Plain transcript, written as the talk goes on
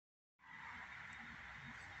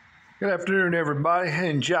Good afternoon, everybody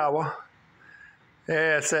in Jawa.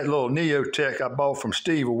 Yeah, it's that little Neotech I bought from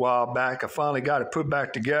Steve a while back. I finally got it put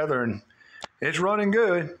back together, and it's running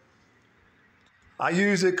good. I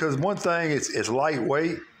use it because one thing, it's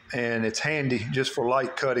lightweight, and it's handy just for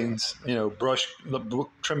light cuttings,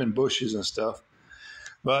 trimming bushes and stuff.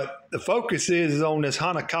 But the focus is on this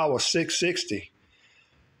Hanakawa 660.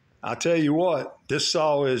 I tell you what, this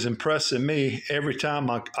saw is impressing me every time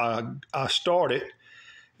I start it.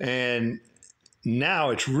 And now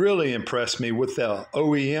it's really impressed me with the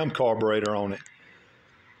OEM carburetor on it.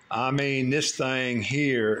 I mean, this thing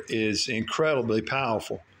here is incredibly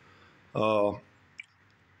powerful.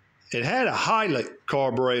 It had a Hilux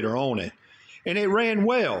carburetor on it, and it ran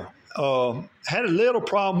well. Had a little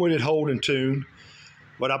problem with it holding tune,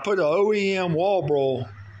 but I put an OEM Walbro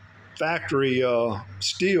factory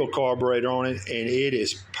steel carburetor on it, and it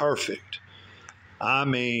is perfect. I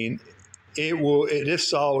mean, this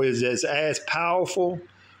saw is as powerful,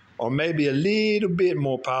 or maybe a little bit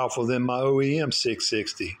more powerful than my OEM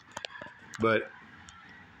 660. But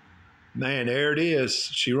man, there it is.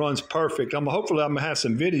 She runs perfect. Hopefully I'm gonna have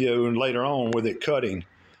some video later on with it cutting.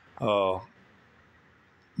 Runs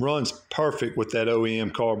perfect with that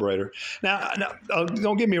OEM carburetor. Now,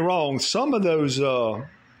 don't get me wrong. Some of those Hilux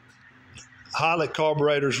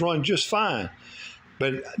carburetors run just fine.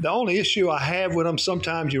 But the only issue I have with them,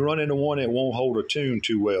 sometimes you run into one that won't hold a tune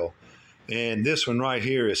too well. And this one right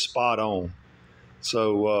here is spot on.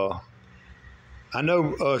 So I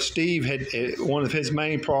know Steve had one of his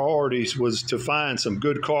main priorities was to find some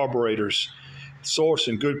good carburetors,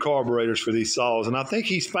 sourcing good carburetors for these saws. And I think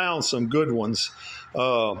he's found some good ones.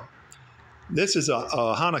 This is a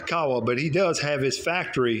Hanakawa, but he does have his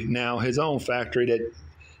factory now, his own factory that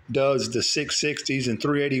does the 660s and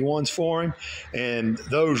 381s for him, and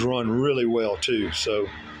those run really well too. So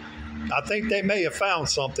I think they may have found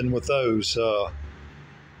something with those,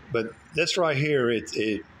 but this right here,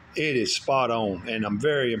 it is spot on, and I'm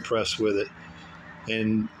very impressed with it.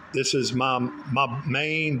 And this is my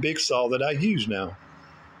main big saw that I use now.